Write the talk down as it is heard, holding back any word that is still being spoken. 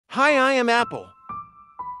Hi, I am Apple.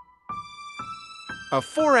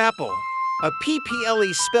 For apple.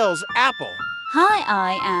 PPLE spells apple. Hi,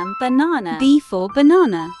 I am banana. B for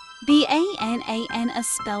banana. BANANA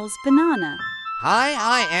spells banana. Hi,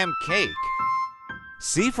 I am cake.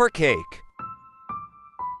 C for cake.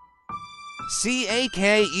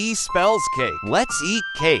 CAKE spells cake. Let's eat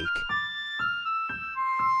cake.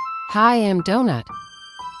 Hi, I am donut.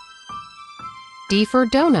 D for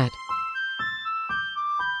donut.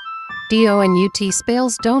 DONUT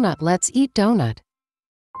spells donut. Let's eat donut.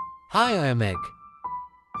 Hi, I am egg.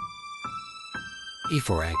 E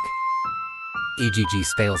for egg. EGG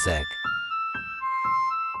spells egg.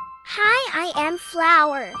 Hi, I am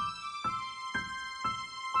flower.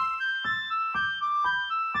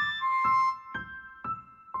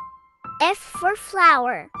 F for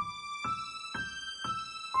flower.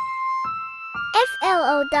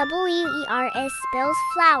 FLOWERS spells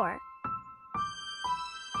flower.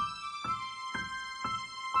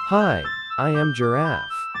 Hi, I am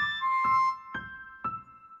giraffe.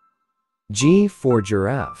 G for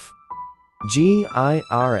giraffe. GIRAFFE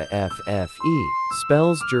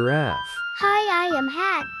spells giraffe. Hi, I am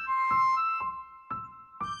hat.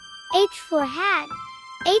 H for hat.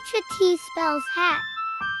 HAT spells hat.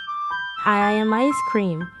 Hi, I am ice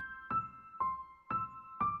cream.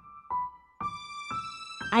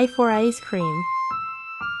 I for ice cream.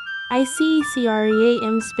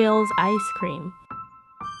 ICCREAM spells ice cream.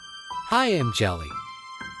 Hi, I am jelly.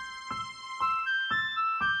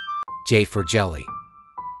 J for jelly.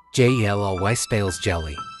 JELLY spells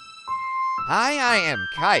jelly. Hi, I am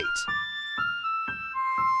kite.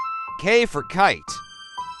 K for kite.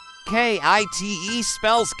 KITE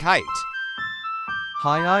spells kite.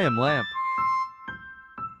 Hi, I am lamp.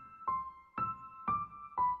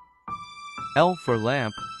 L for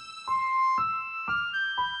lamp.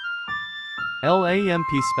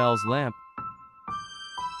 LAMP spells lamp.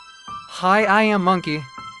 Hi, I am monkey.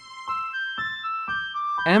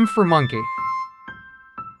 M for monkey.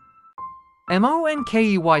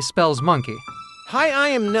 MONKEY spells monkey. Hi, I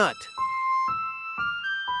am nut.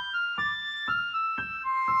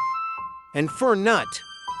 And for nut.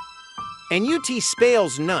 NUT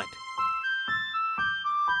spells nut.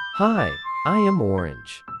 Hi, I am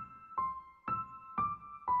orange.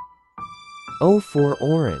 O for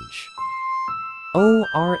orange.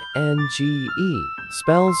 ORNGE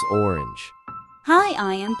spells orange. Hi,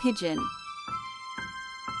 I am pigeon.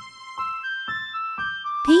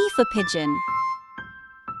 P for pigeon.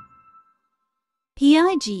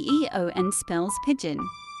 PIGEON spells pigeon.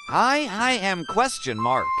 Hi, I am question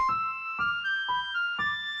mark.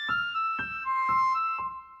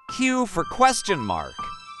 Q for question mark.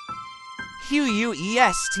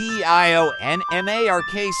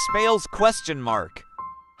 QUESTIONMARK spells question mark.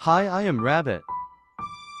 Hi, I am rabbit.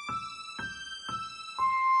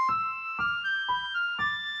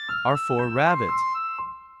 R for rabbit.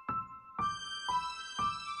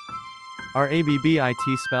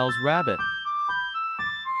 RABBIT spells rabbit.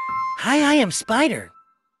 Hi, I am spider.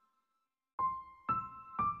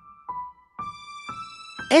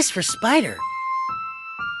 S for spider.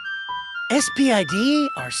 SPIDER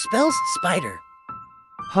spells spider.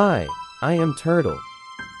 Hi, I am turtle.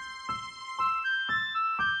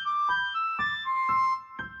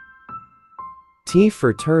 T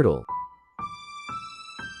for turtle.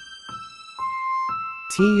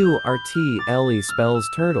 TURTLE spells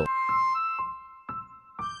turtle.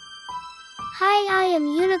 Hi, I am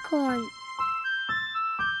unicorn.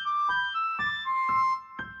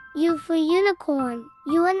 U for unicorn.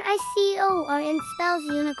 UNICORN spells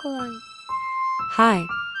unicorn. Hi,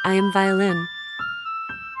 I am violin.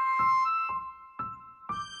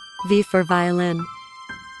 V for violin.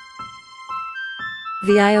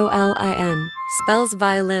 VIOLIN spells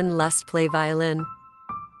violin. Let's play violin.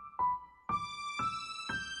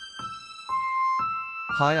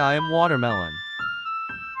 Hi, I am watermelon.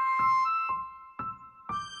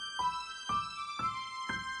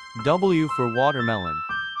 W for watermelon.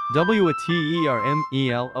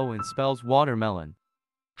 WATERMELON spells watermelon.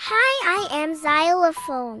 Hi, I am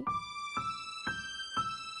xylophone.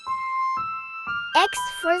 X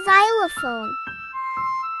for xylophone.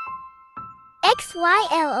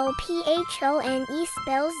 XYLOPHONE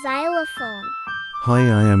spells xylophone. Hi,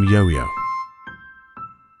 I am yo-yo.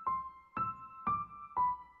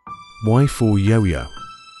 Y for yo-yo.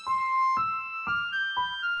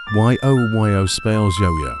 YOYO spells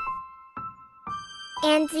yo-yo.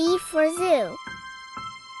 And Z for zoo.